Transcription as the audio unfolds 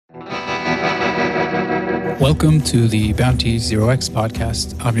Welcome to the Bounty Zero X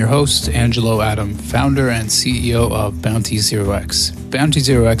podcast. I'm your host, Angelo Adam, founder and CEO of Bounty Zero X. Bounty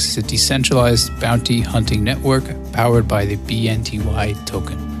Zero X is a decentralized bounty hunting network powered by the BNTY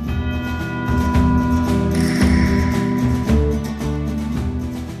token.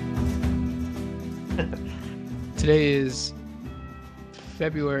 Today is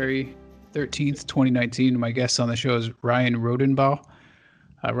February 13th, 2019. My guest on the show is Ryan Rodenbaugh.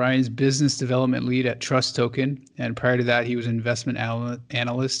 Ryan's business development lead at Trust Token, and prior to that, he was an investment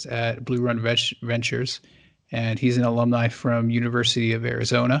analyst at Blue Run Ventures, and he's an alumni from University of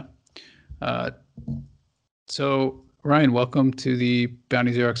Arizona. So, Ryan, welcome to the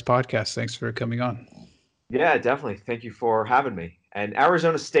Bounty Zero X podcast. Thanks for coming on. Yeah, definitely. Thank you for having me. And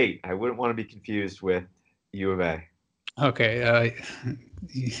Arizona State, I wouldn't want to be confused with U of A. Okay,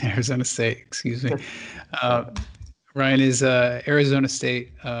 Arizona State, excuse me. Ryan is Arizona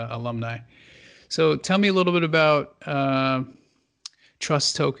State alumni. So tell me a little bit about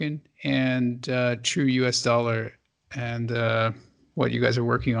Trust Token and True US Dollar and what you guys are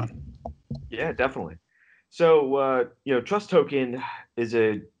working on. Yeah, definitely. So, Trust Token is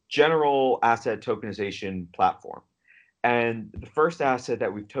a general asset tokenization platform. And the first asset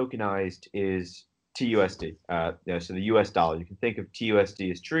that we've tokenized is TUSD, so the US dollar. You can think of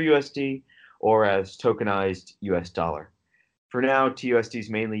TUSD as True USD or as tokenized US dollar. For now, TUSD is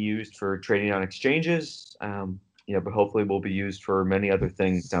mainly used for trading on exchanges, but hopefully will be used for many other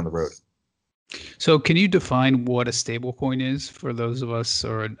things down the road. So can you define what a stablecoin is for those of us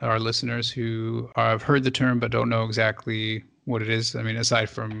or our listeners who have heard the term but don't know exactly what it is? I mean,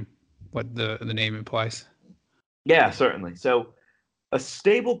 aside from what the name implies. Yeah, certainly. So a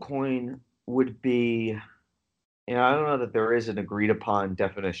stablecoin would be, I don't know that there is an agreed upon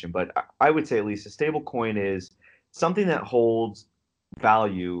definition, but I would say at least a stable coin is something that holds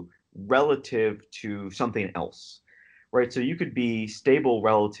value relative to something else, right? So you could be stable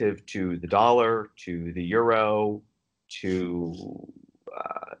relative to the dollar, to the euro, to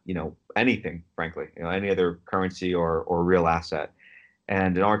anything, frankly, any other currency or real asset.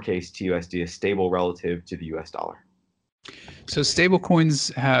 And in our case, TUSD is stable relative to the US dollar. So stable coins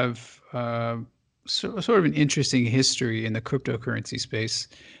have sort of an interesting history in the cryptocurrency space,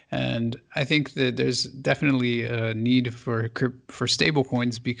 and I think that there's definitely a need for stable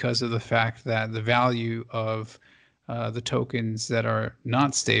coins because of the fact that the value of the tokens that are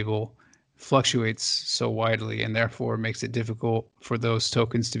not stable fluctuates so widely, and therefore makes it difficult for those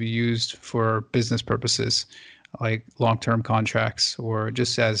tokens to be used for business purposes, like long-term contracts or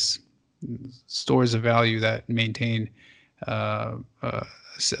just as stores of value that maintain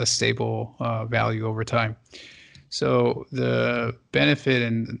a stable value over time. So the benefit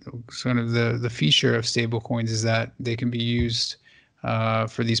and sort of the feature of stablecoins is that they can be used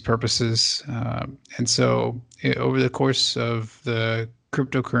for these purposes. And so over the course of the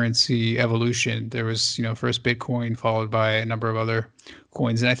cryptocurrency evolution, there was, first Bitcoin followed by a number of other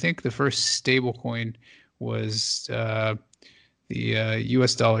coins. And I think the first stable coin was the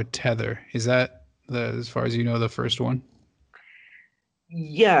US dollar Tether. Is that, as far as you know, the first one?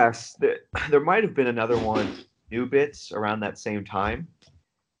 Yes, there might have been another one, Nubits, around that same time,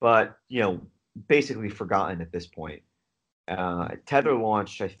 but basically forgotten at this point. Tether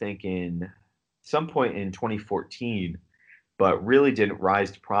launched, I think, in some point in 2014, but really didn't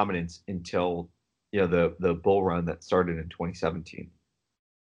rise to prominence until the bull run that started in 2017.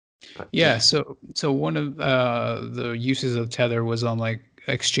 Yeah, so one of the uses of Tether was on like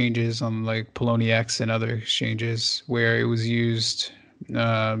exchanges on like Poloniex and other exchanges where it was used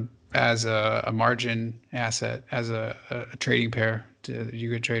as a margin asset, as a trading pair you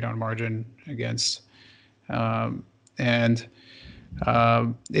could trade on margin against. And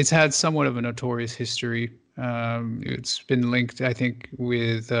it's had somewhat of a notorious history. It's been linked, I think,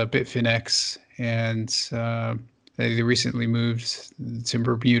 with Bitfinex, and they recently moved to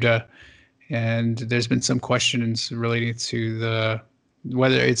Bermuda. And there's been some questions relating to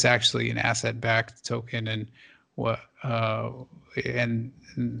whether it's actually an asset-backed token and what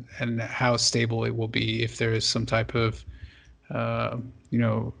and how stable it will be if there is some type of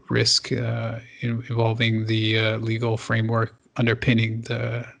risk involving the legal framework underpinning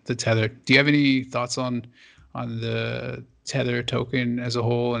the Tether. Do you have any thoughts on the Tether token as a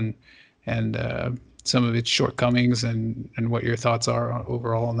whole and some of its shortcomings and what your thoughts are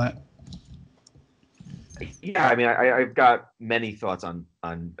overall on that? Yeah, I mean, I've got many thoughts on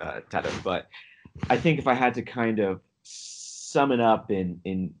Tether, but I think if I had to kind of sum it up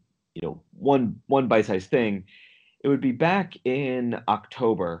in one bite-sized thing, it would be back in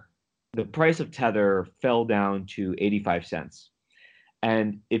October. The price of Tether fell down to 85 cents.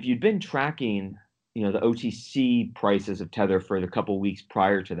 And if you'd been tracking the OTC prices of Tether for the couple weeks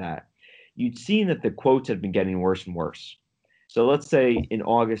prior to that, you'd seen that the quotes had been getting worse and worse. So let's say in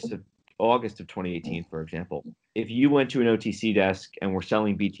August of 2018, for example, if you went to an OTC desk and were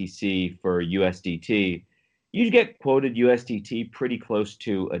selling BTC for USDT, you'd get quoted USDT pretty close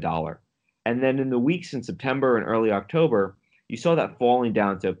to a dollar. And then in the weeks in September and early October, you saw that falling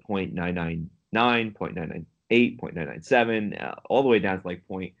down to 0.999, 0.998, 0.997, all the way down to like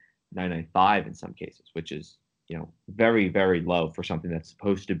 0.995 in some cases, which is, very, very low for something that's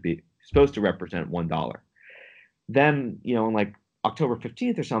supposed to represent $1. Then, in like October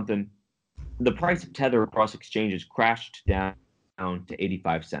 15th or something, the price of Tether across exchanges crashed down to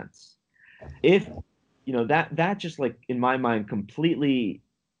 85 cents. If, that just, like, in my mind, completely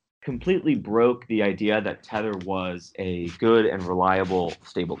broke the idea that Tether was a good and reliable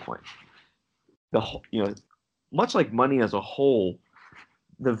stablecoin. Much like money as a whole,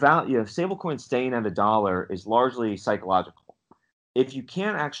 the value of stablecoin staying at $1 is largely psychological. If you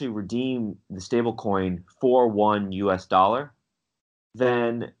can't actually redeem the stablecoin for $1,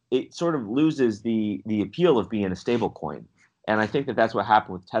 then it sort of loses the appeal of being a stablecoin. And I think that that's what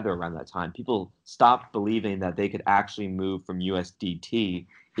happened with Tether around that time. People stopped believing that they could actually move from USDT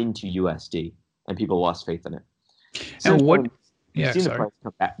into USD, and people lost faith in it. And what? We've seen the price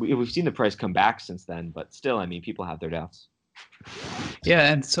come back. We've seen the price come back since then, but still, I mean, people have their doubts.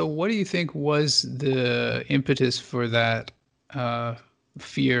 Yeah, and so what do you think was the impetus for that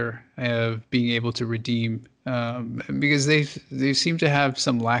fear of being able to redeem? Because they seem to have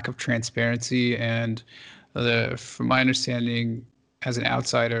some lack of transparency, and from my understanding, as an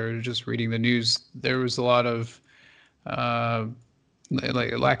outsider just reading the news, there was a lot of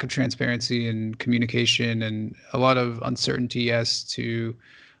like a lack of transparency and communication, and a lot of uncertainty as to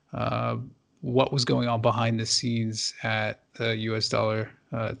what was going on behind the scenes at the US dollar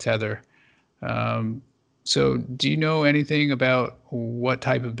Tether. So do you know anything about what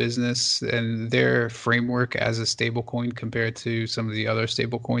type of business and their framework as a stablecoin compared to some of the other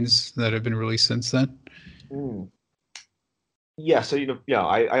stablecoins that have been released since then? Yeah, so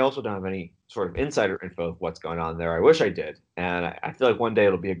I also don't have any sort of insider info of what's going on there. I wish I did, and I feel like one day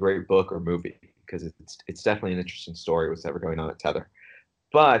it'll be a great book or movie because it's definitely an interesting story what's ever going on at Tether.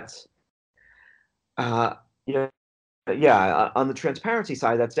 But yeah, on the transparency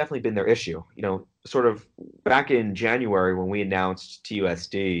side, that's definitely been their issue. Sort of back in January when we announced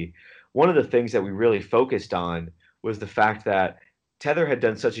TUSD, one of the things that we really focused on was the fact that Tether had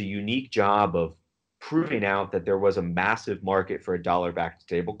done such a unique job of proving out that there was a massive market for a dollar-backed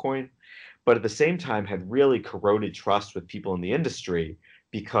stablecoin, but at the same time had really corroded trust with people in the industry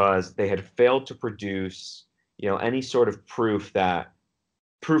because they had failed to produce, any sort of proof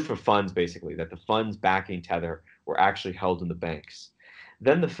of funds, basically, that the funds backing Tether were actually held in the banks.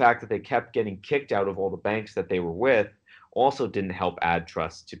 Then the fact that they kept getting kicked out of all the banks that they were with also didn't help add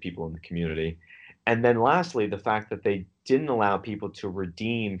trust to people in the community. And then lastly, the fact that they didn't allow people to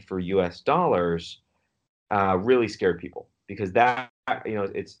redeem for US dollars really scared people because that,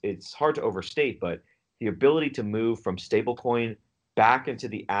 it's hard to overstate, but the ability to move from stablecoin back into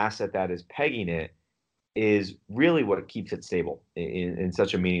the asset that is pegging it is really what keeps it stable in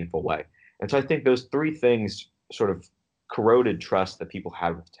such a meaningful way. And so I think those three things sort of corroded trust that people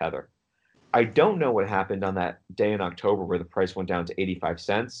had with Tether. I don't know what happened on that day in October where the price went down to 85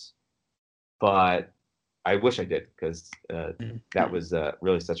 cents, but I wish I did because that was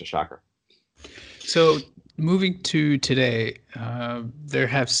really such a shocker. So moving to today, there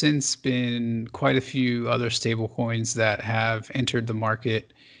have since been quite a few other stablecoins that have entered the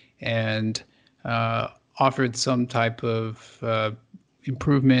market and offered some type of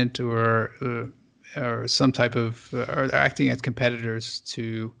improvement or some type of or acting as competitors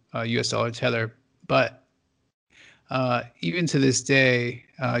to US dollar Tether. But even to this day,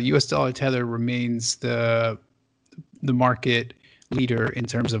 US dollar Tether remains the market leader in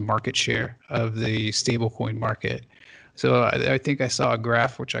terms of market share of the stablecoin market. So I think I saw a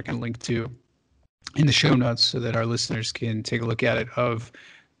graph, which I can link to in the show notes so that our listeners can take a look at it, of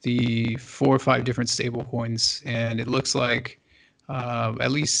the 4 or 5 different stablecoins. And it looks like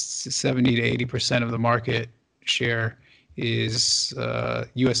at least 70 to 80% of the market share is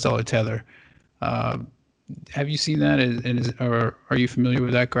US dollar Tether. Have you seen that, or are you familiar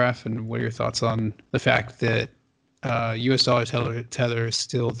with that graph? And what are your thoughts on the fact that US dollar Tether is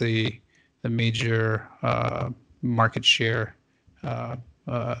still the major market share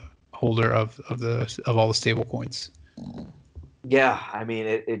holder of all the stable coins? Yeah, I mean,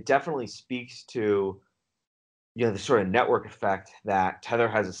 it definitely speaks to the sort of network effect that Tether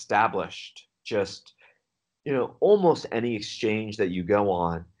has established. Just almost any exchange that you go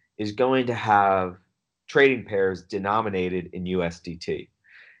on is going to have trading pairs denominated in USDT.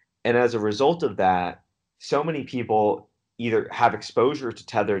 And as a result of that, so many people either have exposure to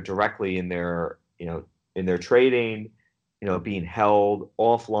Tether directly in their, in their trading, being held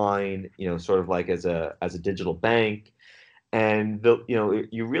offline, sort of like as a digital bank. And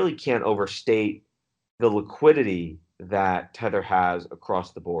you really can't overstate the liquidity that Tether has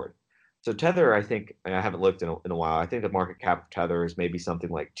across the board. So Tether, I think, and I haven't looked in a while. I think the market cap of Tether is maybe something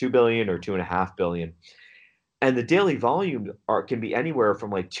like 2 billion or 2.5 billion, and the daily volume can be anywhere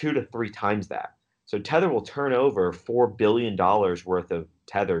from like 2 to 3 times that. So Tether will turn over $4 billion worth of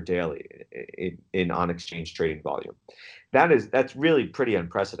Tether daily in on exchange trading volume. That's really pretty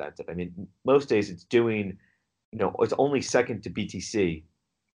unprecedented. I mean, most days it's doing, it's only second to BTC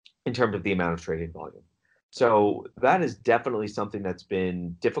in terms of the amount of trading volume. So that is definitely something that's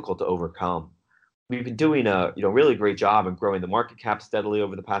been difficult to overcome. We've been doing a really great job in growing the market cap steadily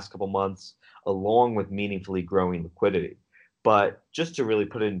over the past couple months, along with meaningfully growing liquidity. But just to really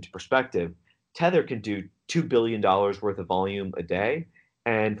put it into perspective, Tether can do $2 billion worth of volume a day.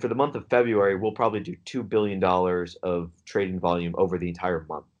 And for the month of February, we'll probably do $2 billion of trading volume over the entire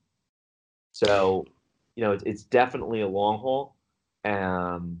month. So, it's definitely a long haul.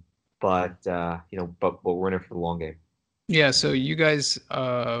 But we're in it for the long game. Yeah, so you guys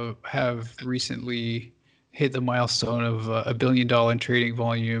have recently hit the milestone of $1 billion in trading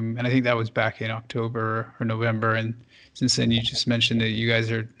volume, and I think that was back in October or November. And since then, you just mentioned that you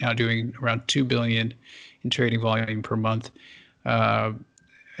guys are now doing around 2 billion in trading volume per month,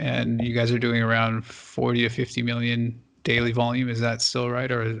 and you guys are doing around 40 to 50 million daily volume. Is that still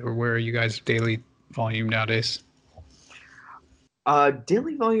right, or where are you guys daily volume nowadays?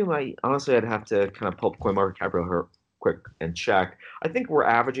 Daily volume, I'd have to kind of pull up CoinMarketCap real quick and check. I think we're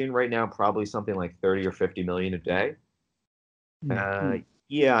averaging right now probably something like 30 or 50 million a day.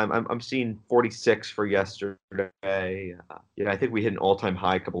 Yeah, I'm seeing 46 for yesterday. I think we hit an all-time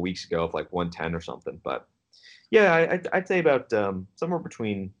high a couple weeks ago of like 110 or something. But yeah, I'd say about somewhere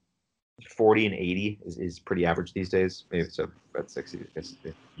between 40 and 80 is pretty average these days. Maybe so about 60 is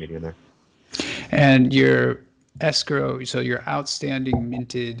the median there. And your escrow, so your outstanding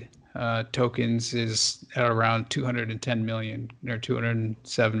minted tokens is at around 210 million or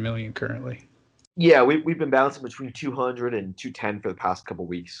 207 million currently. Yeah, we've been bouncing between 200 and 210 for the past couple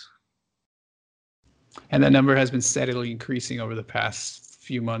weeks. And that number has been steadily increasing over the past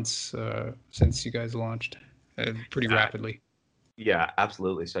few months since you guys launched pretty rapidly. Yeah,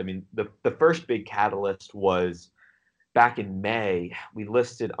 absolutely. So, I mean, the first big catalyst was back in May. We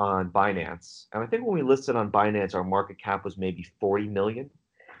listed on Binance. And I think when we listed on Binance, our market cap was maybe 40 million.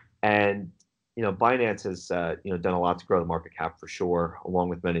 And, Binance has, done a lot to grow the market cap for sure, along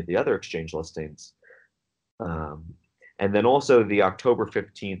with many of the other exchange listings. And then also the October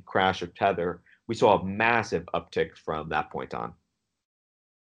 15th crash of Tether, we saw a massive uptick from that point on.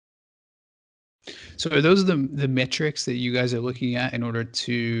 So are those the metrics that you guys are looking at in order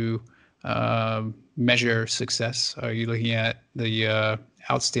to measure success? Are you looking at the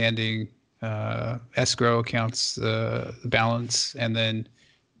outstanding escrow accounts, the balance, and then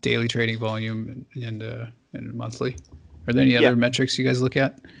daily trading volume and monthly? Are there any other metrics you guys look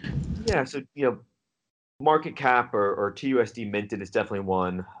at? Yeah, so market cap or TUSD minted is definitely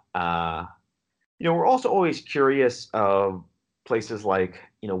one. We're also always curious of places like,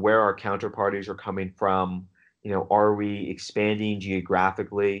 where our counterparties are coming from. Are we expanding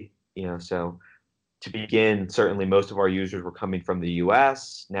geographically? So to begin, certainly most of our users were coming from the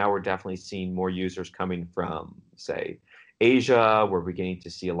US. Now we're definitely seeing more users coming from, say, Asia. We're beginning to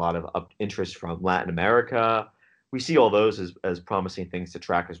see a lot of interest from Latin America. We see all those as promising things to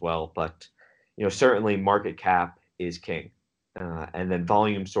track as well. But, certainly market cap is king. And then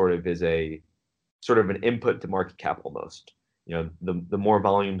volume sort of is an input to market cap almost. The more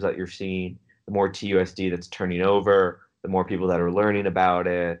volumes that you're seeing, the more TUSD that's turning over, the more people that are learning about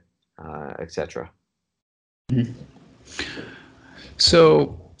it, etc. Mm-hmm.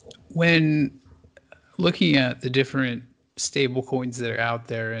 So when looking at the different stable coins that are out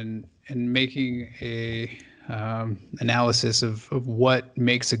there and making a analysis of what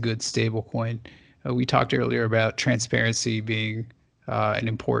makes a good stable coin, we talked earlier about transparency being an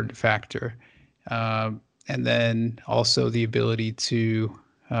important factor. And then also the ability to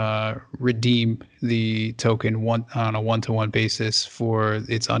redeem the token on a one-to-one basis for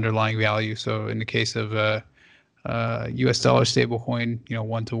its underlying value. So in the case of a US dollar stablecoin,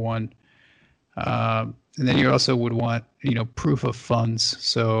 one-to-one. And then you also would want, proof of funds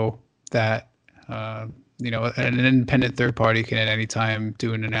so that, an independent third party can at any time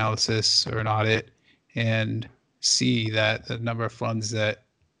do an analysis or an audit and see that the number of funds that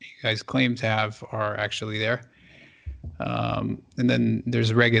guys claim to have are actually there. And then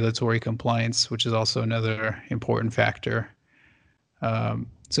there's regulatory compliance, which is also another important factor.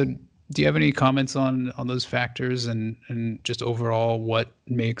 So do you have any comments on those factors and just overall what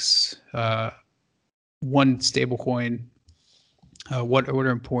makes one stablecoin? What are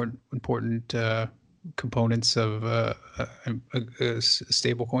important components of a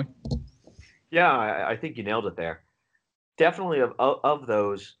stablecoin? Yeah, I think you nailed it there. Definitely of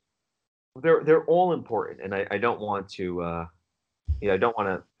those, they're all important, and I don't want to I don't want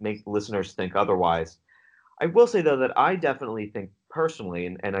to make listeners think otherwise. I will say though that I definitely think personally,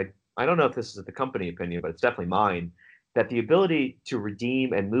 and I don't know if this is the company opinion, but it's definitely mine, that the ability to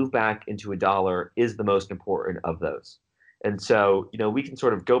redeem and move back into a dollar is the most important of those. And so, we can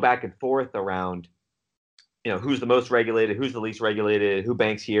sort of go back and forth around, who's the most regulated, who's the least regulated, who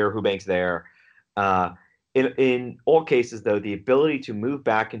banks here, who banks there. Uh, in all cases, though, the ability to move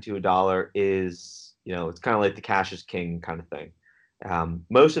back into a dollar is, it's kind of like the cash is king kind of thing.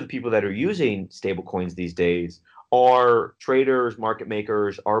 Most of the people that are using stable coins these days are traders, market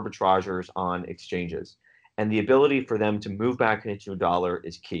makers, arbitragers on exchanges. And the ability for them to move back into a dollar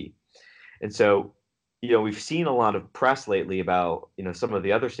is key. And so, we've seen a lot of press lately about, some of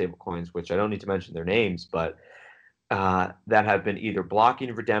the other stable coins, which I don't need to mention their names, but that have been either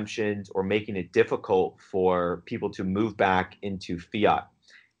blocking redemptions or making it difficult for people to move back into fiat.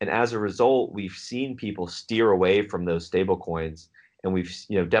 And as a result, we've seen people steer away from those stable coins. And we've,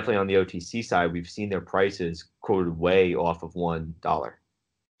 definitely on the OTC side, we've seen their prices quoted way off of $1.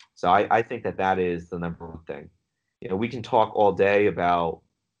 So I think that is the number one thing. We can talk all day about,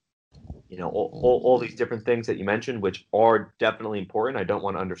 all these different things that you mentioned, which are definitely important. I don't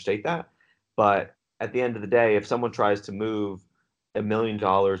want to understate that. But at the end of the day, if someone tries to move $1 million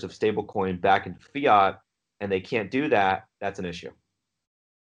of stablecoin back into fiat and they can't do that, that's an issue.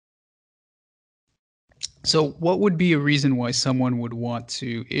 So, what would be a reason why someone would want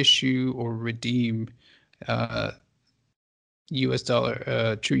to issue or redeem US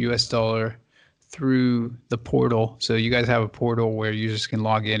dollar, true US dollar through the portal? So, you guys have a portal where users can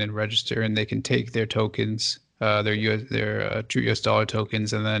log in and register, and they can take their tokens, their true US dollar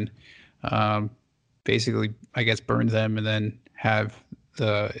tokens, and then basically, I guess, burn them, and then have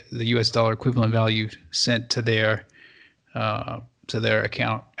the US dollar equivalent value sent to their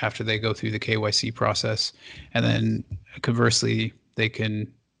account after they go through the KYC process. And then conversely, they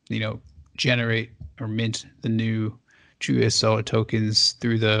can, generate or mint the new true US dollar tokens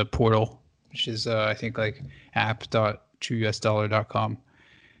through the portal, which is, I think, like app.trueusdollar.com.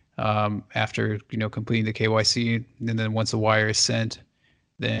 After, completing the KYC, and then once the wire is sent,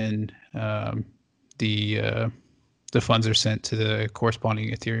 then the funds are sent to the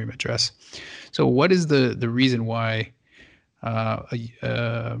corresponding Ethereum address. So what is the reason why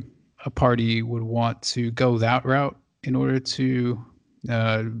a party would want to go that route in order to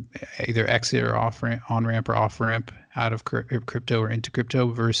either exit or on ramp or off ramp out of crypto or into crypto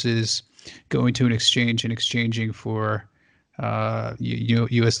versus going to an exchange and exchanging for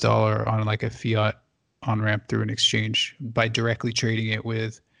US dollar on like a fiat on ramp through an exchange by directly trading it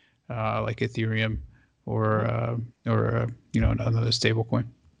with like Ethereum or another stable coin?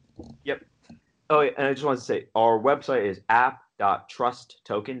 Yep. Oh, and I just wanted to say our website is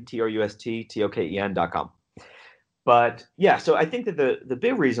app.trusttoken, TRUSTTOKEN.com. But yeah, so I think that the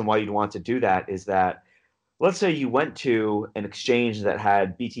big reason why you'd want to do that is that, let's say you went to an exchange that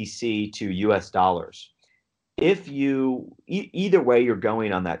had BTC to US dollars. If you either way you're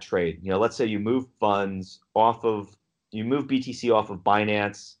going on that trade, let's say you move BTC off of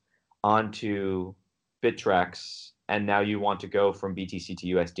Binance onto Bittrex, and now you want to go from BTC to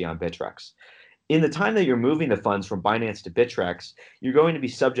USD on Bittrex. In the time that you're moving the funds from Binance to Bittrex, you're going to be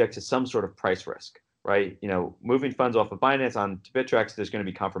subject to some sort of price risk, right? Moving funds off of Binance onto Bittrex, there's going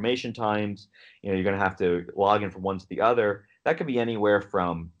to be confirmation times. You're going to have to log in from one to the other. That could be anywhere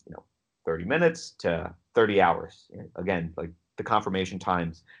from 30 minutes to 30 hours. Again, like the confirmation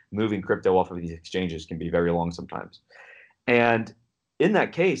times moving crypto off of these exchanges can be very long sometimes. And in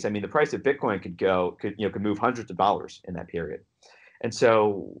that case, I mean, the price of Bitcoin could move hundreds of dollars in that period. And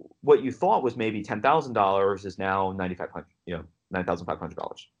so what you thought was maybe $10,000 is now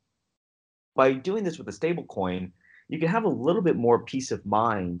 $9,500. By doing this with a stable coin, you can have a little bit more peace of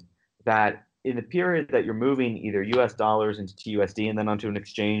mind that in the period that you're moving either US dollars into TUSD and then onto an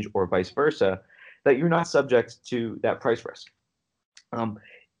exchange or vice versa, that you're not subject to that price risk.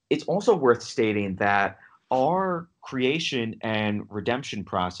 It's also worth stating that our creation and redemption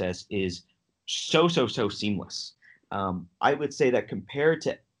process is so seamless. I would say that compared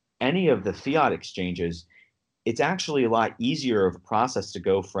to any of the fiat exchanges, it's actually a lot easier of a process to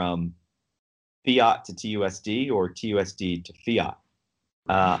go from fiat to TUSD or TUSD to fiat.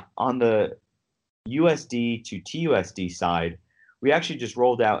 On the USD to TUSD side, we actually just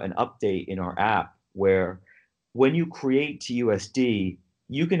rolled out an update in our app where when you create TUSD,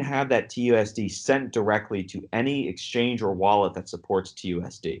 you can have that TUSD sent directly to any exchange or wallet that supports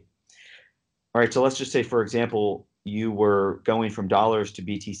TUSD. All right, so let's just say, for example, you were going from dollars to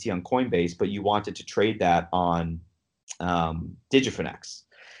BTC on Coinbase, but you wanted to trade that on Digifinex.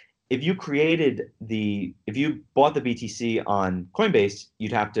 If you bought the BTC on Coinbase,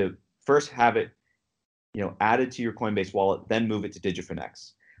 you'd have to first have it, added to your Coinbase wallet, then move it to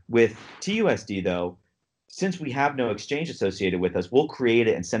Digifinex. With TUSD though, since we have no exchange associated with us, we'll create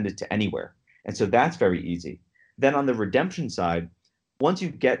it and send it to anywhere. And so that's very easy. Then on the redemption side, once you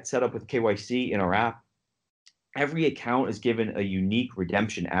get set up with KYC in our app, every account is given a unique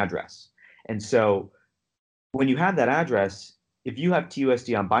redemption address. And so when you have that address, if you have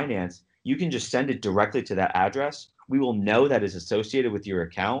TUSD on Binance, you can just send it directly to that address. We will know that is associated with your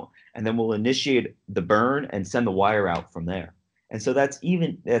account, and then we'll initiate the burn and send the wire out from there. And so that's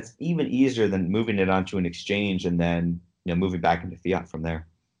even easier than moving it onto an exchange and then moving back into fiat from there.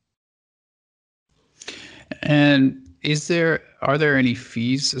 And are there any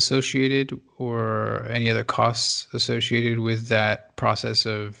fees associated or any other costs associated with that process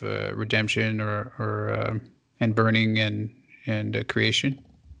of redemption or and burning and creation?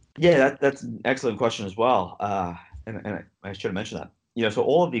 Yeah, that's an excellent question as well. And I should have mentioned that. So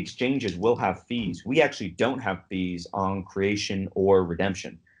all of the exchanges will have fees. We actually don't have fees on creation or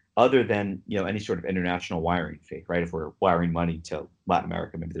redemption, other than any sort of international wiring fee, right? If we're wiring money to Latin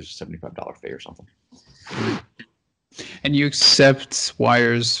America, maybe there's a $75 fee or something. And you accept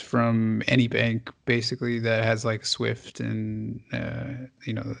wires from any bank, basically, that has like Swift and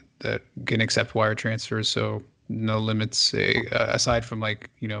that can accept wire transfers. So no limits aside from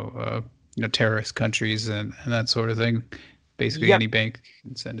terrorist countries and that sort of thing. Basically, any bank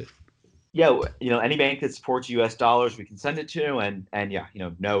can send it. Yeah, any bank that supports U.S. dollars, we can send it to, and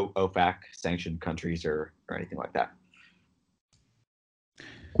no OFAC sanctioned countries or anything like that.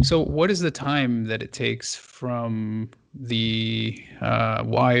 So what is the time that it takes from the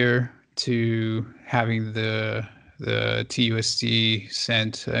wire to having the TUSD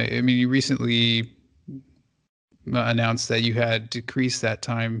sent? I mean, you recently announced that you had decreased that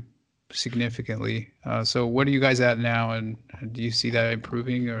time significantly. So what are you guys at now, and do you see that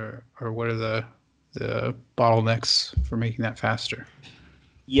improving, or what are the bottlenecks for making that faster?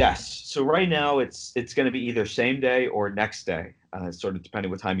 Yes. So right now it's going to be either same day or next day, sort of depending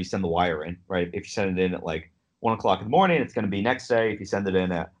what time you send the wire in, right? If you send it in at like 1 o'clock in the morning, it's going to be next day. If you send it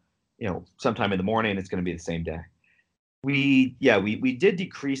in at sometime in the morning, it's going to be the same day. We did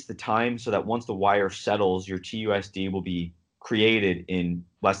decrease the time so that once the wire settles, your TUSD will be created in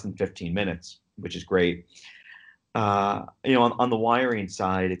less than 15 minutes, which is great. On the wiring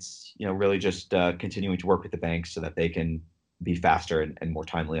side, it's really just continuing to work with the banks so that they can be faster and more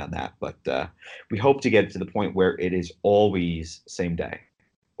timely on that. But we hope to get to the point where it is always same day.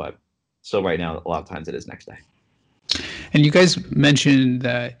 But still, right now, a lot of times it is next day. And you guys mentioned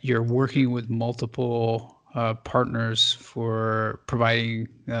that you're working with multiple partners for providing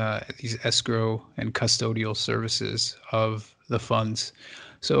these escrow and custodial services of the funds.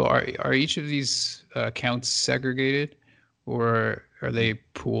 So are each of these accounts segregated, or are they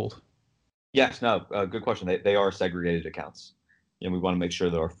pooled? Yes, no, good question. They are segregated accounts. We want to make sure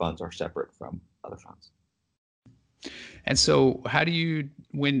that our funds are separate from other funds. And so how do you,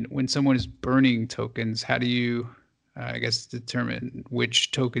 when someone is burning tokens, how do you, I guess, determine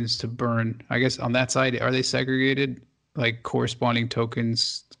which tokens to burn? I guess on that side, are they segregated, like corresponding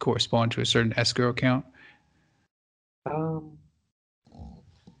tokens correspond to a certain escrow account?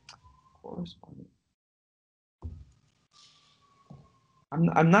 Corresponding.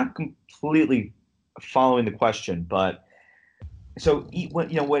 I'm not completely following the question, but so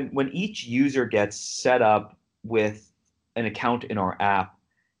when each user gets set up with an account in our app,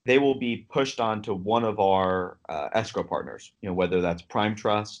 they will be pushed onto one of our escrow partners, whether that's Prime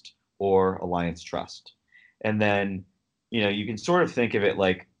Trust or Alliance Trust. And then, you can sort of think of it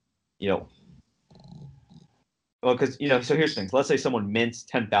like, well, because, so here's the thing. Let's say someone mints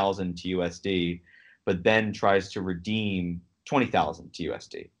 10,000 TUSD, but then tries to redeem 20,000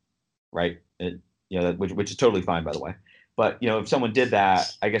 TUSD, right? Which is totally fine, by the way. But, if someone did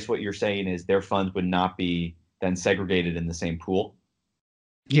that, I guess what you're saying is their funds would not be then segregated in the same pool.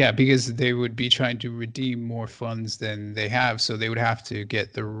 Yeah, because they would be trying to redeem more funds than they have, so they would have to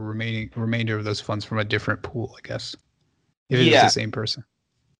get the remainder of those funds from a different pool, I guess, if it was the same person.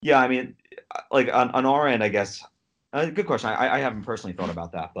 Yeah, I mean, like on our end, I guess. Good question. I haven't personally thought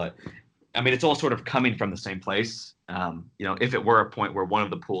about that, but I mean, it's all sort of coming from the same place. If it were a point where one of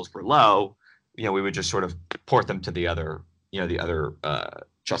the pools were low, we would just sort of port them to the other,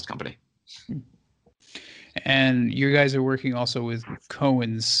 trust company. And you guys are working also with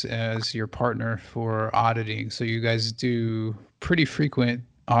Cohen's as your partner for auditing. So you guys do pretty frequent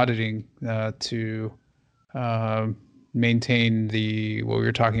auditing to maintain what we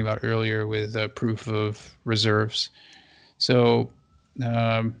were talking about earlier with proof of reserves. So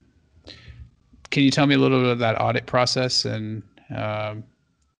can you tell me a little bit of that audit process? And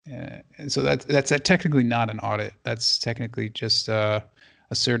so that's technically not an audit. That's technically just a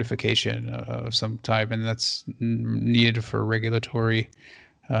certification of some type, and that's needed for regulatory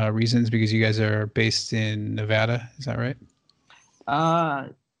reasons because you guys are based in Nevada. Is that right?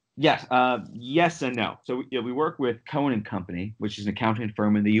 Yes. Yes and no. So we work with Cohen and Company, which is an accounting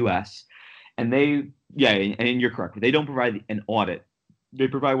firm in the U.S. And and you're correct. They don't provide an audit. They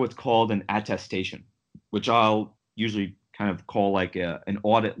provide what's called an attestation, which I'll usually kind of call like an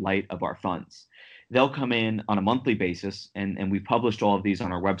audit light of our funds. They'll come in on a monthly basis, and we've published all of these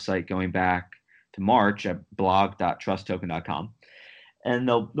on our website going back to March at blog.trusttoken.com. And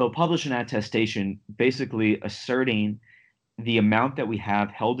they'll publish an attestation basically asserting the amount that we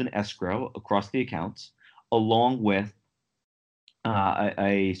have held in escrow across the accounts, along with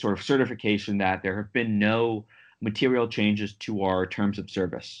a sort of certification that there have been no material changes to our terms of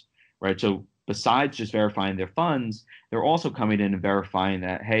service, right? So besides just verifying their funds, they're also coming in and verifying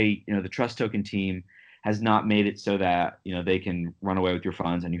that, hey, the Trust Token team has not made it so that they can run away with your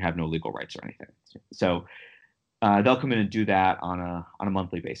funds and you have no legal rights or anything. So they'll come in and do that on a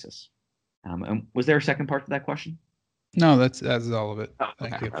monthly basis. And was there a second part to that question? No, that's all of it. Oh,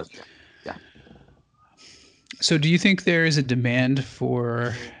 Thank okay. you. Yeah. So do you think there is a demand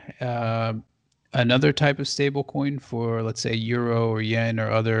for another type of stable coin for, let's say, euro or yen or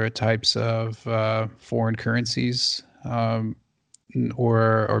other types of foreign currencies,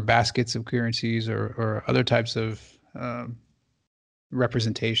 or baskets of currencies, or other types of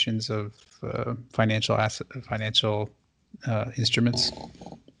representations of financial instruments?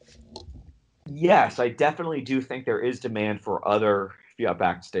 Yes, I definitely do think there is demand for other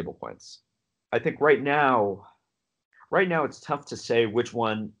fiat-backed stablecoins. I think right now it's tough to say which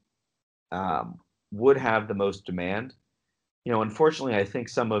one would have the most demand. Unfortunately, I think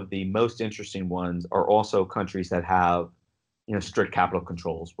some of the most interesting ones are also countries that have, strict capital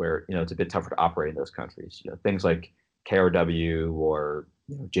controls where, it's a bit tougher to operate in those countries. Things like KRW or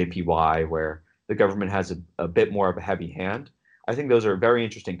JPY, where the government has a bit more of a heavy hand. I think those are very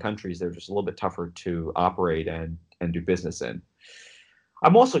interesting countries. They're just a little bit tougher to operate and do business in.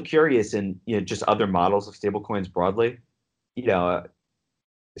 I'm also curious in just other models of stablecoins broadly. There's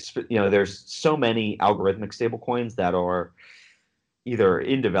so many algorithmic stablecoins that are either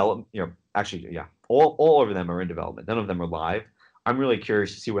in development. Actually, yeah, all of them are in development. None of them are live. I'm really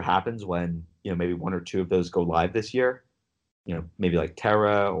curious to see what happens when maybe one or two of those go live this year. Maybe like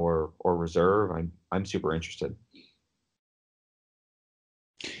Terra or Reserve. I'm super interested.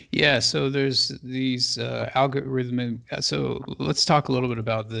 Yeah, so there's these algorithmic. So let's talk a little bit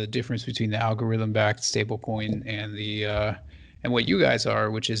about the difference between the algorithm-backed stablecoin and and what you guys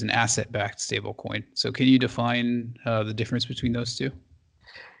are, which is an asset-backed stablecoin. So can you define the difference between those two?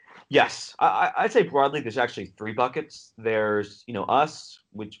 Yes, I'd say broadly there's actually three buckets. There's us,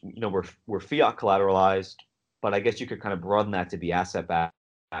 which we're fiat collateralized, but I guess you could kind of broaden that to be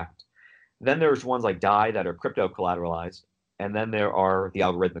asset-backed. Then there's ones like DAI that are crypto collateralized, and then there are the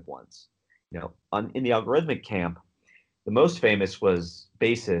algorithmic ones. In the algorithmic camp, the most famous was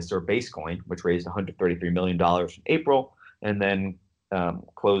Basis or Basecoin, which raised $133 million in April and then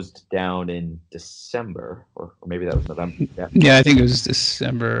closed down in December, or maybe that was November. Yeah, I think it was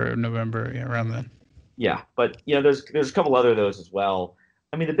December, November, around then. Yeah, but there's a couple other of those as well.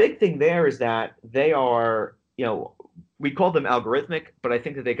 I mean, the big thing there is that they are, we call them algorithmic, but I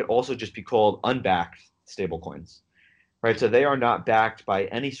think that they could also just be called unbacked stablecoins. Right, so they are not backed by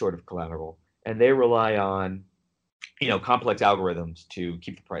any sort of collateral, and they rely on, complex algorithms to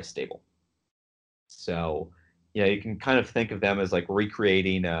keep the price stable. So, you can kind of think of them as like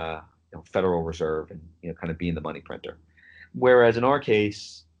recreating a Federal Reserve and kind of being the money printer. Whereas in our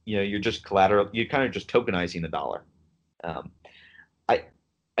case, you're just you're kind of just tokenizing the dollar. I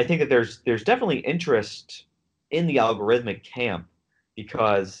I think that there's definitely interest in the algorithmic camp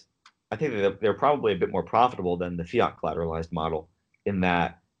because I think that they're probably a bit more profitable than the fiat collateralized model in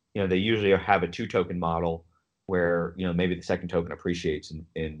that, they usually have a two token model where, maybe the second token appreciates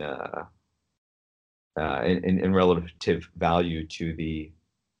in relative value to the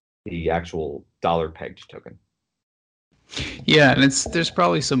the actual dollar pegged token. Yeah, and there's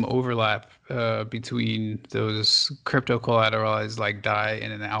probably some overlap between those crypto collateralized like DAI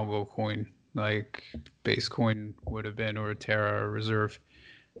and an algo coin like Basecoin would have been, or Terra or Reserve,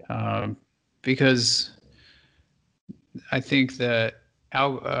 um, because I think that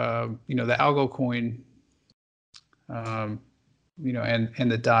the algo coin, um,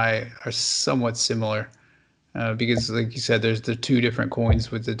 and the DAI are somewhat similar, because like you said, there's the two different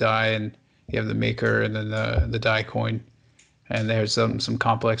coins with the DAI, and you have the maker and then the DAI coin, and there's some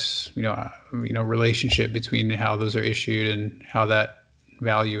complex relationship between how those are issued and how that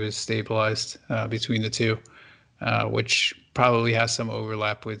value is stabilized between the two, which probably has some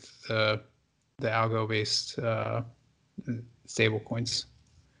overlap with the algo based stable coins.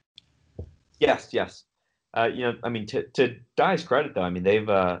 Yes. I mean, to Dai's credit, though, I mean, they've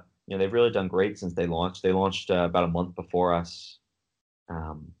really done great since they launched. They launched about a month before us.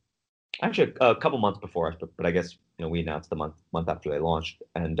 Actually, a couple months before us, but I guess we announced the month after they launched,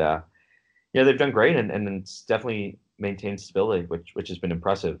 and they've done great, and it's definitely maintained stability, which has been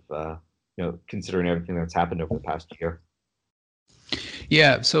impressive. Considering everything that's happened over the past year.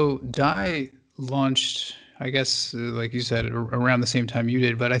 Yeah, so Dai launched, I guess, like you said, around the same time you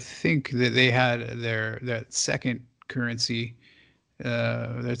did, but I think that they had that second currency,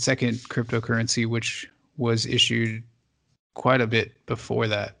 that second cryptocurrency, which was issued quite a bit before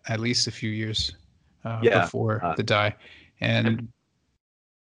that, at least a few years Yeah. before the Dai, and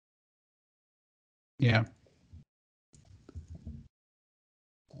yeah.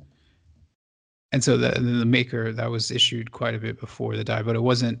 And so the maker, that was issued quite a bit before the Dai, but it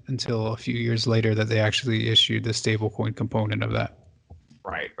wasn't until a few years later that they actually issued the stablecoin component of that.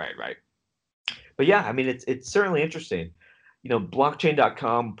 Right. But yeah, I mean, it's certainly interesting.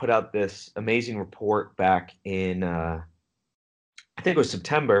 Blockchain.com put out this amazing report back in I think it was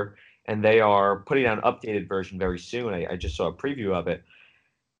September, and they are putting out an updated version very soon. I just saw a preview of it.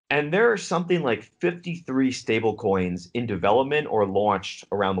 And there are something like 53 stable coins in development or launched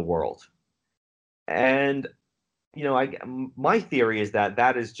around the world. And my theory is that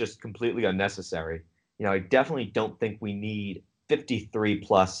that is just completely unnecessary. I definitely don't think we need 53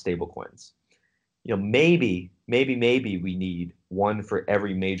 plus stablecoins. Maybe we need one for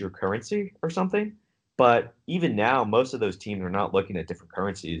every major currency or something. But even now, most of those teams are not looking at different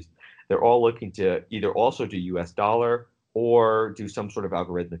currencies. They're all looking to either also do US dollar or do some sort of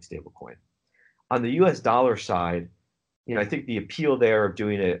algorithmic stablecoin. On the US dollar side, I think the appeal there of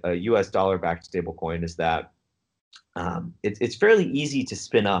doing a US dollar backed stablecoin is that it's fairly easy to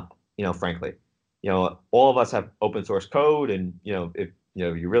spin up, frankly. All of us have open source code, and if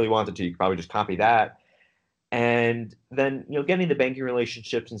you really wanted to, you could probably just copy that. And then getting the banking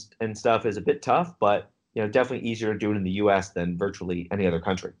relationships and stuff is a bit tough, but definitely easier to do it in the U.S. than virtually any other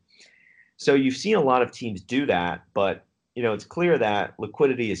country. So you've seen a lot of teams do that, but it's clear that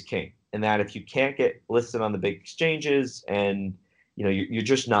liquidity is king, and that if you can't get listed on the big exchanges, and you're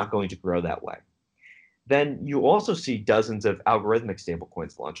just not going to grow that way. Then you also see dozens of algorithmic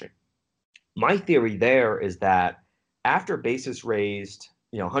stablecoins launching. My theory there is that after Basis raised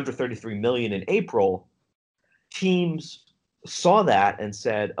 133 million in April, teams saw that and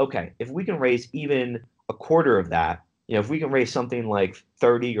said, okay, if we can raise even a quarter of that, if we can raise something like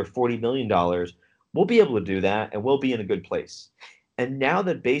 30 or 40 million dollars, we'll be able to do that, and we'll be in a good place. And now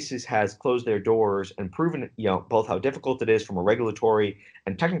that Basis has closed their doors and proven both how difficult it is from a regulatory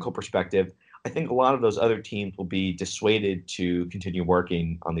and technical perspective, I think a lot of those other teams will be dissuaded to continue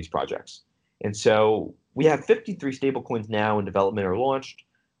working on these projects. And so we have 53 stablecoins now in development or launched.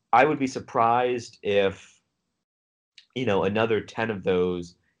 I would be surprised if another 10 of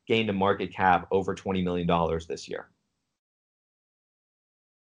those gained a market cap over $20 million this year.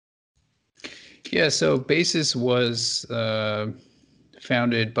 Yeah, so Basis was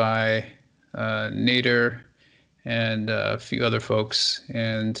founded by Nader and a few other folks,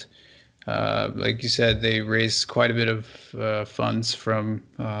 and like you said, they raised quite a bit of funds from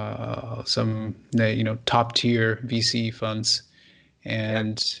some top tier VC funds,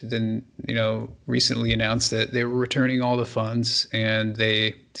 and then recently announced that they were returning all the funds, and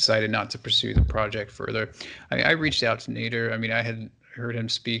they decided not to pursue the project further. I reached out to Nader. I mean, I had heard him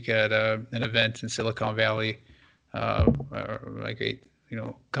speak at an event in Silicon Valley like a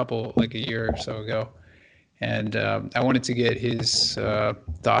year or so ago, and I wanted to get his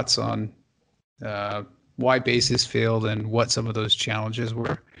thoughts on why Basis failed and what some of those challenges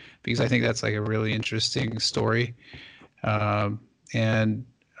were, because I think that's like a really interesting story. And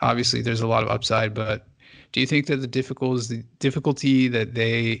obviously there's a lot of upside, but do you think that the difficulty that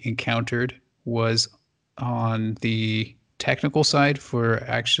they encountered was on the technical side for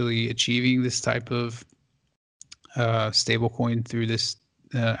actually achieving this type of stablecoin through this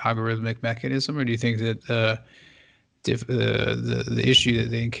algorithmic mechanism, or do you think that the issue that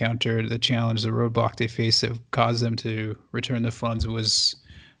they encountered, the challenge, the roadblock they faced that caused them to return the funds was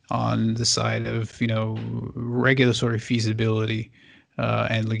on the side of regulatory feasibility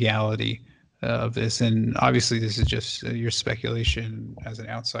and legality of this? And obviously, this is just your speculation as an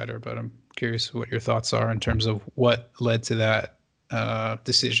outsider, but I'm curious what your thoughts are in terms of what led to that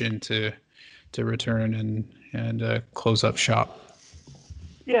decision to return and close up shop.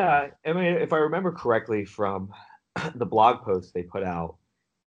 Yeah, I mean, if I remember correctly from the blog post they put out,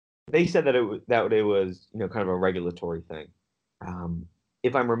 they said that it was kind of a regulatory thing.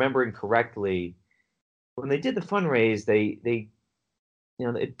 If I'm remembering correctly, when they did the fundraise, they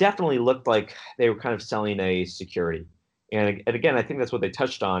it definitely looked like they were kind of selling a security. And again, I think that's what they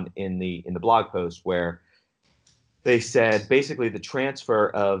touched on in the blog post, where they said basically the transfer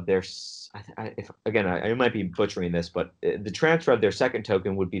of their, I might be butchering this, but the transfer of their second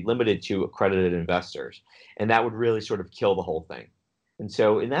token would be limited to accredited investors, and that would really sort of kill the whole thing. And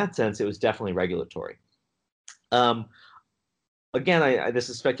so in that sense, it was definitely regulatory. Again, this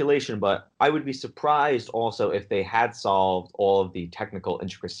is speculation, but I would be surprised also if they had solved all of the technical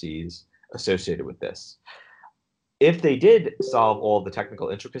intricacies associated with this. If they did solve all of the technical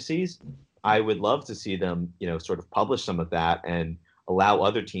intricacies, I would love to see them, sort of publish some of that and allow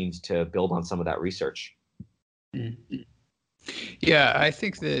other teams to build on some of that research. Yeah, I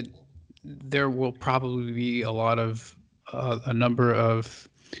think that there will probably be a number of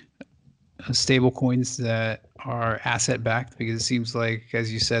stable coins that are asset backed, because it seems like,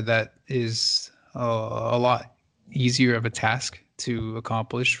 as you said, that is a lot easier of a task to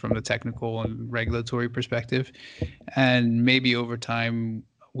accomplish from a technical and regulatory perspective. And maybe over time,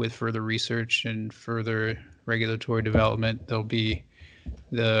 with further research and further regulatory development, there'll be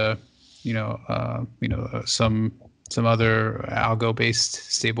some other algo-based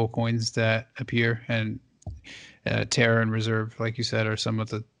stable coins that appear, and Terra and Reserve, like you said, are some of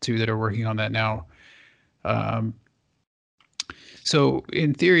the two that are working on that now. So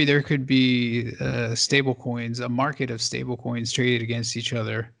in theory, there could be stable coins, a market of stable coins traded against each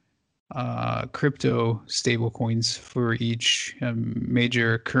other, crypto stable coins for each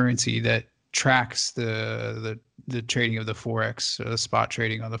major currency that tracks the trading of the Forex, spot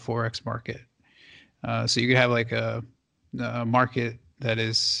trading on the Forex market. So you could have like a market that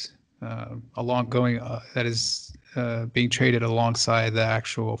is being traded alongside the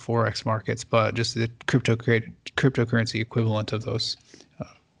actual Forex markets, but just the cryptocurrency equivalent of those.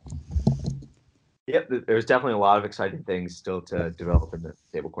 Yep, there's definitely a lot of exciting things still to develop in the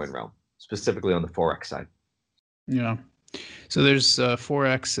stablecoin realm, specifically on the Forex side. Yeah. So there's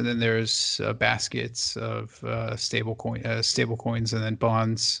Forex, and then there's baskets of stable coins, and then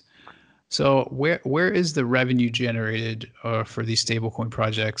bonds. So where is the revenue generated for these stablecoin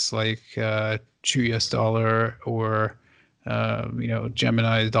projects like True US Dollar or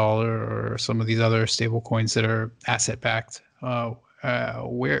Gemini Dollar or some of these other stablecoins that are asset backed?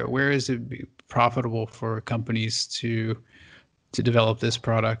 Where is it profitable for companies to develop this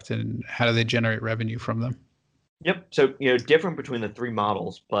product, and how do they generate revenue from them? Yep. So different between the three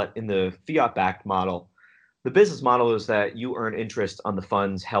models, but in the fiat backed model, the business model is that you earn interest on the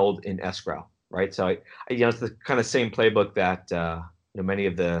funds held in escrow, right? So it's the kind of same playbook that many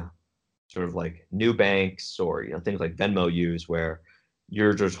of the sort of like new banks or things like Venmo use, where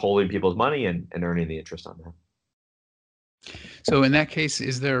you're just holding people's money and earning the interest on that. So in that case,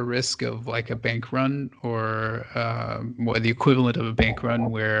 is there a risk of like a bank run, or the equivalent of a bank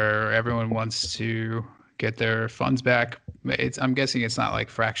run, where everyone wants to get their funds back? I'm guessing it's not like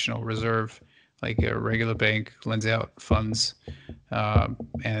fractional reserve, like a regular bank lends out funds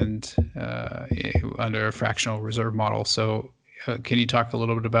and under a fractional reserve model. So can you talk a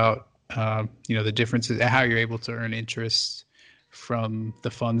little bit about the differences, how you're able to earn interest from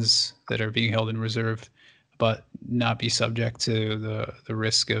the funds that are being held in reserve, but not be subject to the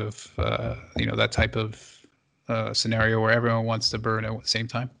risk of that type of scenario where everyone wants to burn at the same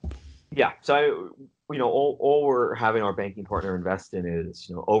time? Yeah. So all we're having our banking partner invest in is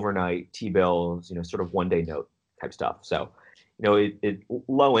overnight T-bills, sort of one-day note type stuff. So it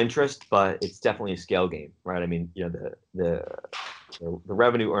low interest, but it's definitely a scale game, right? I mean, the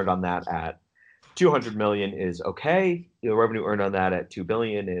revenue earned on that at 200 million is okay. The revenue earned on that at 2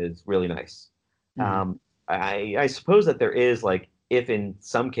 billion is really nice. Mm-hmm. I suppose that there is, like, if in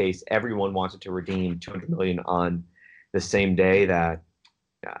some case everyone wanted to redeem 200 million on the same day, that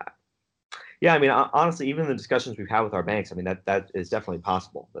yeah, I mean, honestly, even the discussions we've had with our banks, I mean, that is definitely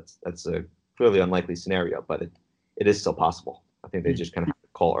possible. That's a clearly unlikely scenario, but it is still possible. I think they just kind of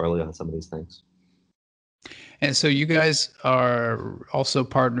call early on some of these things. And so you guys are also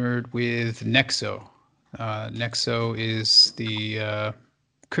partnered with Nexo. Nexo is the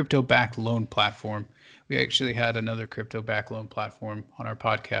crypto-backed loan platform. We actually had another crypto-backed loan platform on our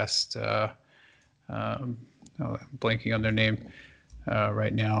podcast. I'm blanking on their name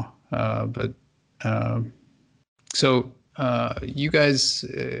right now. So you guys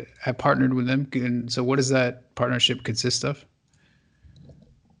have partnered with them. And so what does that partnership consist of?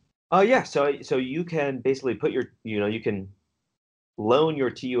 Yeah. So you can basically put you can loan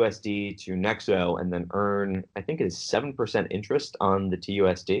your TUSD to Nexo and then earn, I think it is 7% interest on the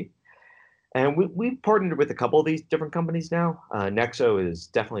TUSD. And we've partnered with a couple of these different companies now. Nexo is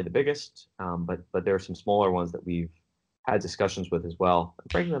definitely the biggest, but there are some smaller ones that we've had discussions with as well.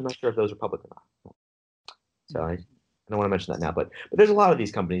 And frankly, I'm not sure if those are public or not. So I don't want to mention that now, but there's a lot of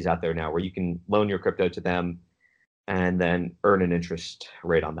these companies out there now where you can loan your crypto to them and then earn an interest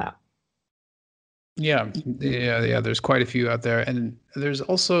rate on that. Yeah. There's quite a few out there, and there's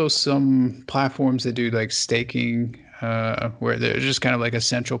also some platforms that do like staking, where there's just kind of like a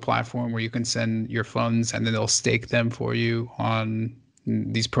central platform where you can send your funds, and then they'll stake them for you on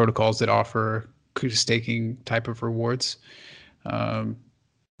these protocols that offer staking type of rewards. I'm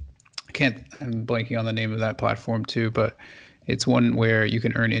blanking on the name of that platform too, but it's one where you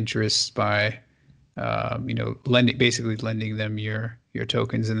can earn interest by, basically lending them your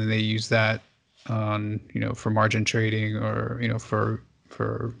tokens, and then they use that on for margin trading or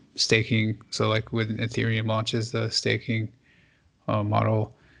for staking. So like when Ethereum launches the staking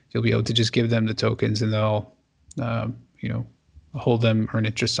model, you'll be able to just give them the tokens, and they'll hold them, earn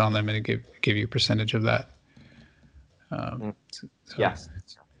interest on them, and give you a percentage of that. Yes.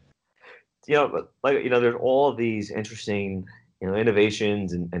 There's all of these interesting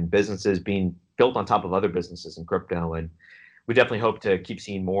innovations and businesses being built on top of other businesses in crypto, and we definitely hope to keep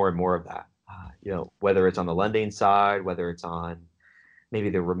seeing more and more of that. Whether it's on the lending side, whether it's on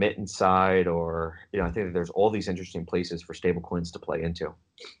maybe the remittance side, or I think that there's all these interesting places for stablecoins to play into.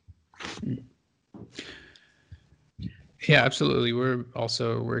 Yeah, absolutely.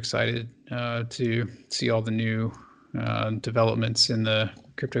 We're excited to see all the new developments in the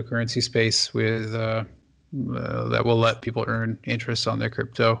cryptocurrency space with that will let people earn interest on their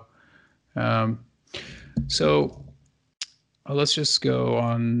crypto. So let's just go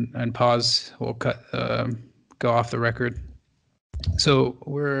on and pause. We'll go off the record. So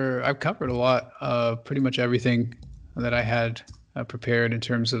I've covered a lot of pretty much everything that I had prepared in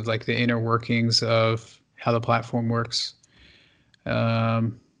terms of like the inner workings of how the platform works.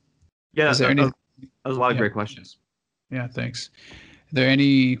 That was a lot of great questions. Yeah, thanks. Are there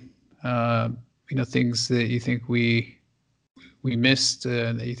any things that you think we missed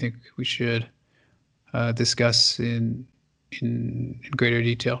that you think we should discuss in greater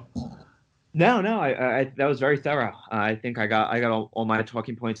detail? No, I that was very thorough. I think I got all my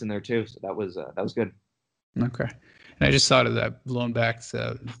talking points in there too, so that was good. Okay. And I just thought of that, blown back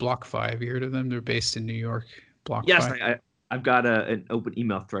to BlockFi. You heard of them? They're based in New York. BlockFi. Yes, I've got an open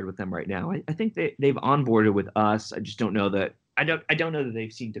email thread with them right now. I think they've onboarded with us. I just don't know that I don't know that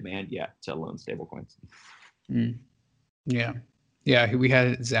they've seen demand yet to loan stablecoins. Yeah. We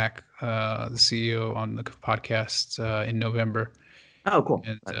had Zach, the CEO, on the podcast in November. Oh, cool.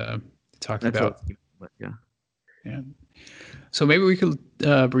 And talked about yeah. So maybe we could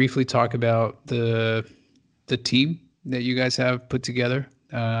briefly talk about the team that you guys have put together.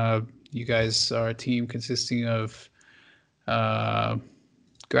 You guys are a team consisting of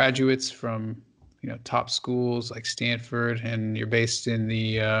graduates from top schools like Stanford, and you're based in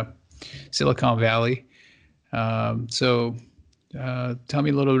the Silicon Valley. So tell me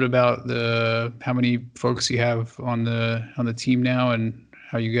a little bit about how many folks you have on the team now, and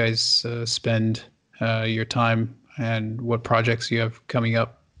how you guys spend your time, and what projects you have coming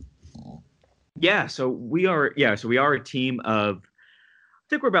up. So we are a team of, I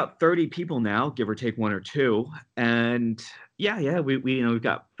think we're about 30 people now, give or take one or two. And we've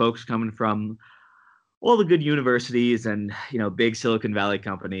got folks coming from all the good universities and big Silicon Valley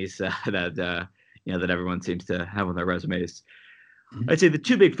companies that everyone seems to have on their resumes. Mm-hmm. I'd say the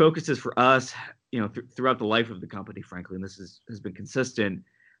two big focuses for us, throughout the life of the company, frankly, and this has been consistent,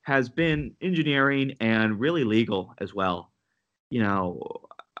 has been engineering and really legal as well.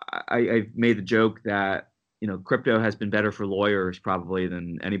 I've made the joke that crypto has been better for lawyers probably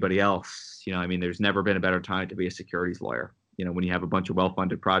than anybody else. There's never been a better time to be a securities lawyer. When you have a bunch of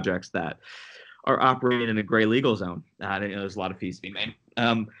well-funded projects that are operating in a gray legal zone, there's a lot of fees to be made.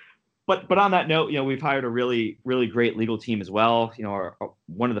 But on that note, we've hired a really, really great legal team as well.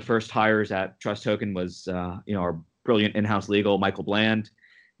 One of the first hires at Trust Token was, our brilliant in-house legal, Michael Bland,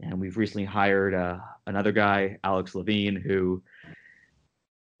 and we've recently hired another guy, Alex Levine, who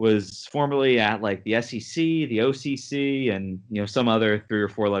was formerly at like the SEC, the OCC, and some other 3 or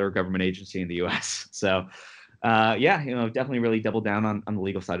 4 letter government agency in the U.S. So, definitely really doubled down on the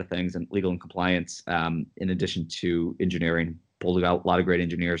legal side of things and legal and compliance. In addition to engineering, pulled out a lot of great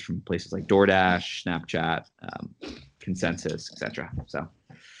engineers from places like DoorDash, Snapchat, Consensus, etc. So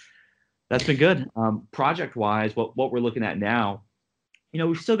that's been good. Project-wise, what we're looking at now,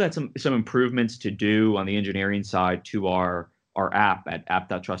 we've still got some improvements to do on the engineering side to our app at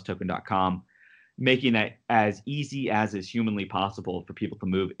app.trusttoken.com, making that as easy as is humanly possible for people to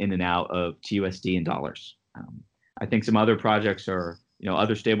move in and out of TUSD and dollars. I think some other projects are,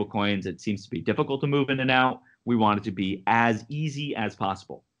 other stable coins, it seems to be difficult to move in and out. We want it to be as easy as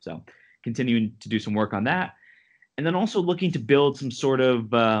possible. So continuing to do some work on that. And then also looking to build some sort of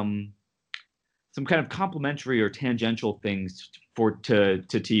some kind of complementary or tangential things to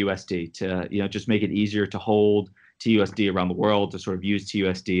TUSD to just make it easier to hold TUSD around the world, to sort of use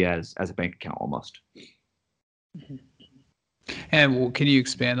TUSD as a bank account almost. And can you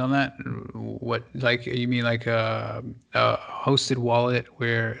expand on that? What, like, you mean like a hosted wallet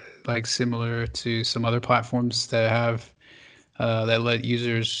where, like, similar to some other platforms that have that let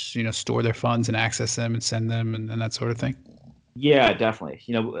users store their funds and access them and send them and that sort of thing? Yeah, definitely.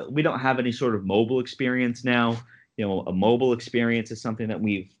 We don't have any sort of mobile experience now. A mobile experience is something that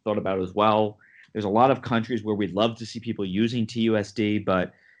we've thought about as well. There's a lot of countries where we'd love to see people using TUSD,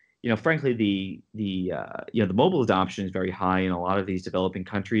 but frankly, the mobile adoption is very high in a lot of these developing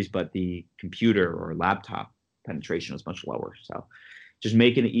countries, but the computer or laptop penetration is much lower. So, just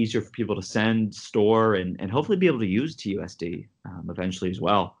making it easier for people to send, store, and hopefully be able to use TUSD eventually as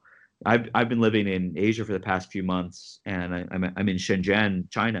well. I've been living in Asia for the past few months, and I'm in Shenzhen,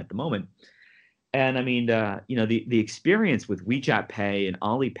 China at the moment. And I mean, the experience with WeChat Pay and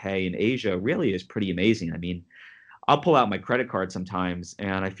Alipay in Asia really is pretty amazing. I mean, I'll pull out my credit card sometimes,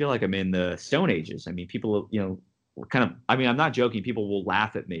 and I feel like I'm in the Stone Ages. I mean, people, I'm not joking. People will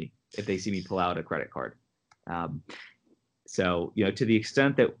laugh at me if they see me pull out a credit card. So, to the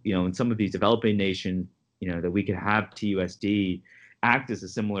extent that, in some of these developing nations, that we could have TUSD act as a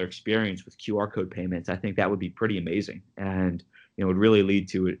similar experience with QR code payments, I think that would be pretty amazing. And would really lead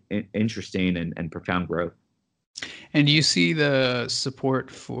to interesting and profound growth. And do you see the support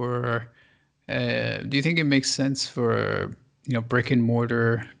for, do you think it makes sense for, brick and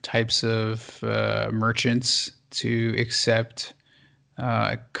mortar types of merchants to accept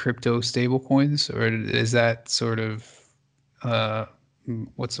crypto stablecoins, or is that sort of,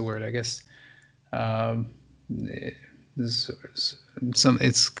 what's the word, I guess?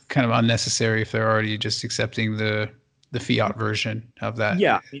 It's kind of unnecessary if they're already just accepting the fiat version of that.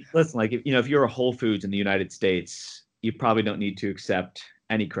 Yeah, listen, like if you're a Whole Foods in the United States, you probably don't need to accept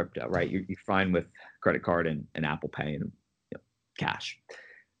any crypto, right? You're fine with credit card and Apple Pay and cash.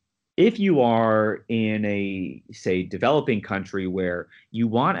 If you are in a, say, developing country where you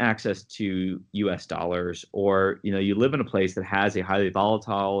want access to US dollars, or you live in a place that has a highly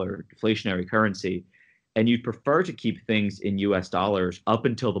volatile or deflationary currency, and you'd prefer to keep things in US dollars up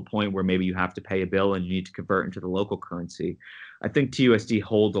until the point where maybe you have to pay a bill and you need to convert into the local currency, I think TUSD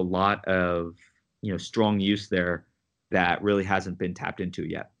holds a lot of strong use there that really hasn't been tapped into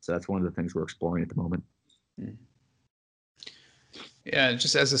yet. So that's one of the things we're exploring at the moment. Yeah,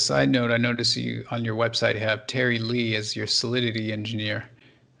 just as a side note, I noticed you on your website have Terry Lee as your Solidity engineer.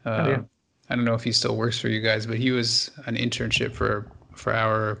 I don't know if he still works for you guys, but he was an internship for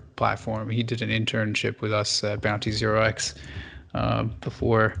our platform. He did an internship with us at Bounty Zero X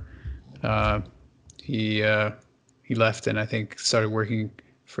before he left, and I think started working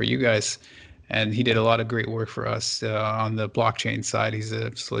for you guys. And he did a lot of great work for us on the blockchain side. He's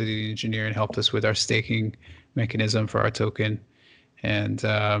a Solidity engineer and helped us with our staking mechanism for our token. And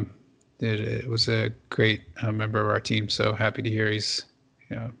it was a great member of our team. So happy to hear he's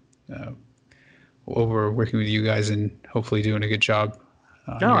over working with you guys and hopefully doing a good job.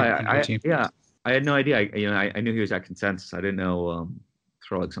 I had no idea. I knew he was at Consensus. I didn't know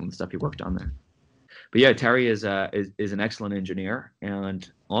some of the stuff he worked on there. But yeah, Terry is an excellent engineer and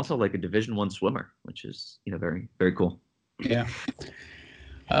also like a Division I swimmer, which is very, very cool. Yeah.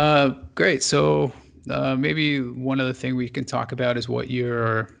 Great. So maybe one other thing we can talk about is what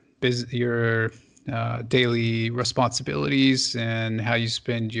your daily responsibilities and how you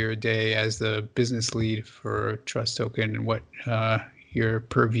spend your day as the business lead for Trust Token, and what your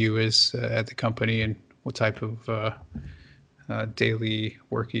purview is at the company, and what type of daily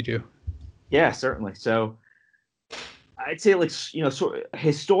work you do. Yeah, certainly. So I'd say, like,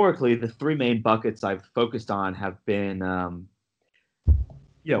 historically, the three main buckets I've focused on have been,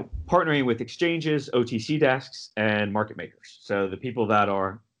 partnering with exchanges, OTC desks, and market makers. So the people that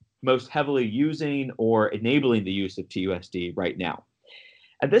are most heavily using or enabling the use of TUSD right now.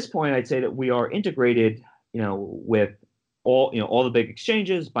 At this point, I'd say that we are integrated, with all the big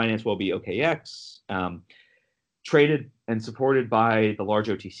exchanges. Binance will be OKX, traded and supported by the large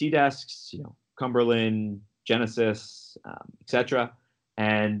OTC desks, Cumberland, Genesis, etc.,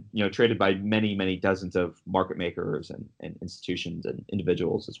 and traded by many, many dozens of market makers and institutions and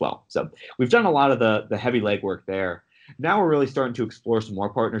individuals as well. So we've done a lot of the heavy legwork there. Now we're really starting to explore some more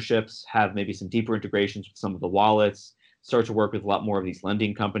partnerships, have maybe some deeper integrations with some of the wallets, start to work with a lot more of these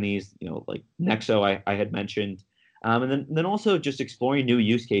lending companies, like Nexo I had mentioned, and then also just exploring new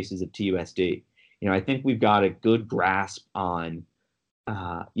use cases of TUSD. I think we've got a good grasp on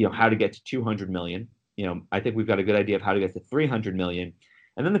how to get to 200 million. I think we've got a good idea of how to get to 300 million.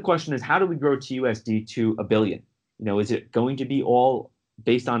 And then the question is, how do we grow TUSD to $1 billion? Is it going to be all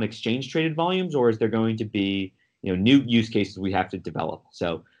based on exchange traded volumes, or is there going to be, new use cases we have to develop?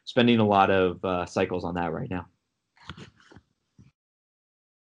 So spending a lot of cycles on that right now.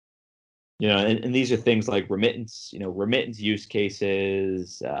 And these are things like remittance, remittance use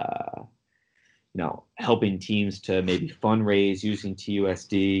cases, helping teams to maybe fundraise using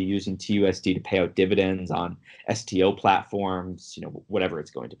TUSD to pay out dividends on STO platforms, whatever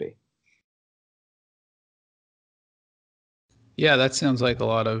it's going to be. Yeah, that sounds like a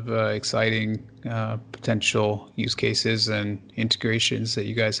lot of exciting potential use cases and integrations that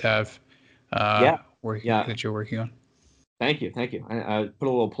you guys have that you're working on. Thank you. I put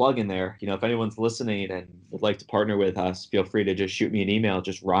a little plug in there. If anyone's listening and would like to partner with us, feel free to just shoot me an email,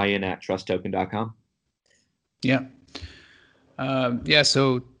 just ryan@trusttoken.com. Yeah.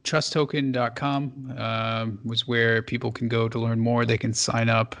 So trusttoken.com was where people can go to learn more. They can sign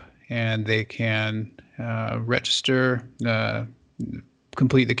up and they can register,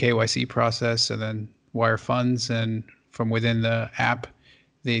 complete the KYC process, and then wire funds. And from within the app,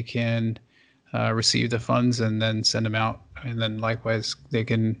 they can receive the funds and then send them out. And then likewise, they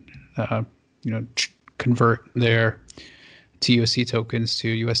can, convert their TUSD tokens to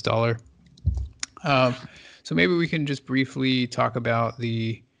US dollar. So maybe we can just briefly talk about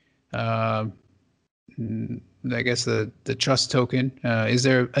the trust token. Is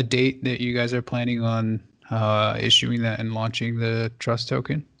there a date that you guys are planning on issuing that and launching the trust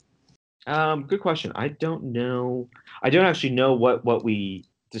token? Good question. I don't know. I don't actually know what we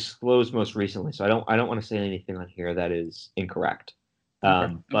disclosed most recently, so I don't want to say anything on here that is incorrect.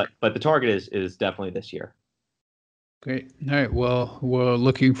 Okay. But the target is definitely this year. Great. All right. Well, we're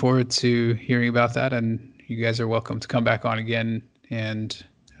looking forward to hearing about that, and you guys are welcome to come back on again and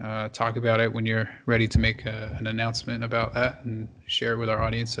talk about it when you're ready to make an announcement about that and share it with our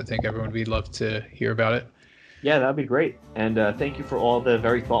audience. I think everyone would love to hear about it. Yeah, that'd be great. And thank you for all the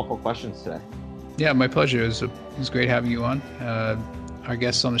very thoughtful questions today. Yeah, my pleasure. It was great having you on. Our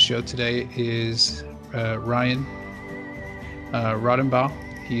guest on the show today is Ryan Rodenbaugh.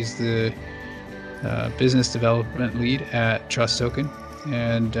 He's the business development lead at Trust Token,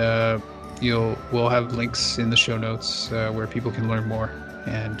 and we'll have links in the show notes where people can learn more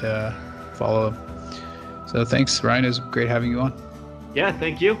and follow him. So thanks, Ryan. It was great having you on. Yeah,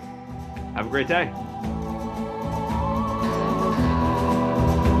 thank you. Have a great day.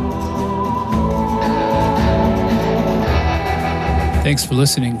 Thanks for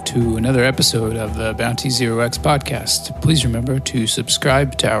listening to another episode of the Bounty Zero X podcast. Please remember to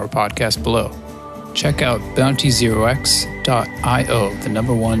subscribe to our podcast below. Check out bountyzerox.io, the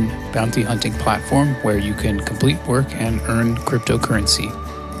 #1 bounty hunting platform where you can complete work and earn cryptocurrency.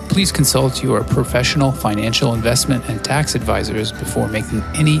 Please consult your professional financial investment and tax advisors before making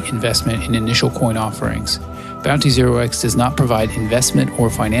any investment in initial coin offerings. Bounty Zero X does not provide investment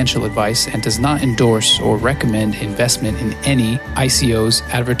or financial advice and does not endorse or recommend investment in any ICOs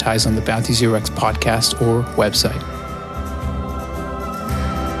advertised on the Bounty Zero X podcast or website.